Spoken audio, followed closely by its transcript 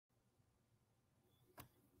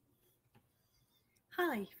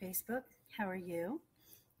Hi, Facebook. How are you?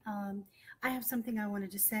 Um, I have something I wanted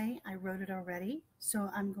to say. I wrote it already, so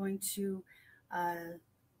I'm going to uh,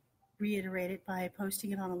 reiterate it by posting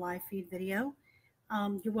it on a live feed video.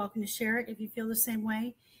 You're welcome to share it if you feel the same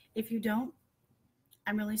way. If you don't,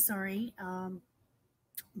 I'm really sorry,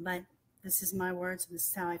 but this is my words and this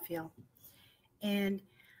is how I feel. And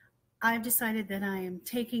I've decided that I am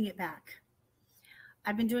taking it back.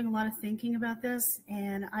 I've been doing a lot of thinking about this,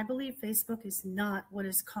 and I believe Facebook is not what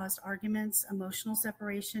has caused arguments, emotional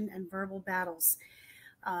separation, and verbal battles.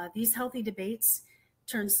 These healthy debates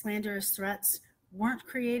turned slanderous threats weren't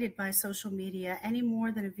created by social media any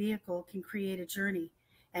more than a vehicle can create a journey,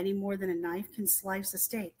 any more than a knife can slice a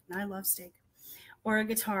steak, and I love steak, or a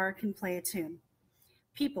guitar can play a tune.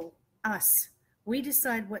 People, us, we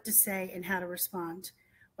decide what to say and how to respond.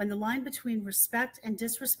 When the line between respect and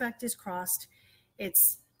disrespect is crossed,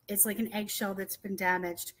 it's it's like an eggshell that's been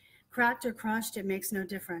damaged. Cracked or crushed, it makes no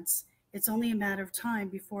difference. It's only a matter of time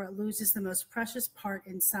before it loses the most precious part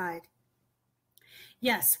inside.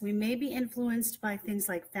 Yes, we may be influenced by things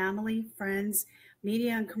like family, friends,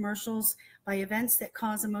 media, and commercials, by events that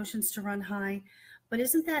cause emotions to run high. But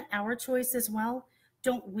isn't that our choice as well?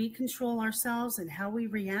 Don't we control ourselves and how we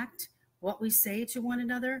react, what we say to one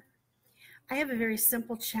another? I have a very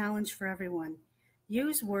simple challenge for everyone.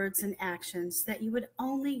 Use words and actions that you would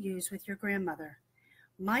only use with your grandmother.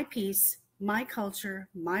 My piece, my culture,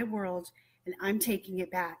 my world, and I'm taking it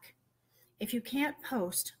back. If you can't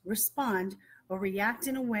post, respond, or react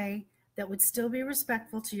in a way that would still be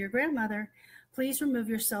respectful to your grandmother, please remove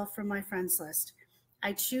yourself from my friends list.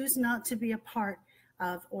 I choose not to be a part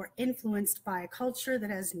of or influenced by a culture that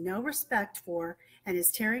has no respect for and is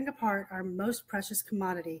tearing apart our most precious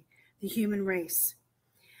commodity, the human race.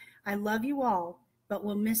 I love you all, but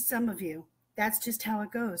we'll miss some of you. That's just how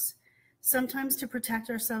it goes. Sometimes, to protect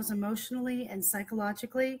ourselves emotionally and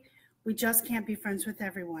psychologically, we just can't be friends with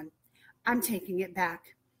everyone. I'm taking it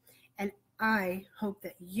back. And I hope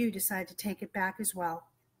that you decide to take it back as well.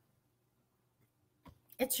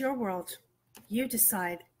 It's your world. You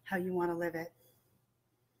decide how you want to live it.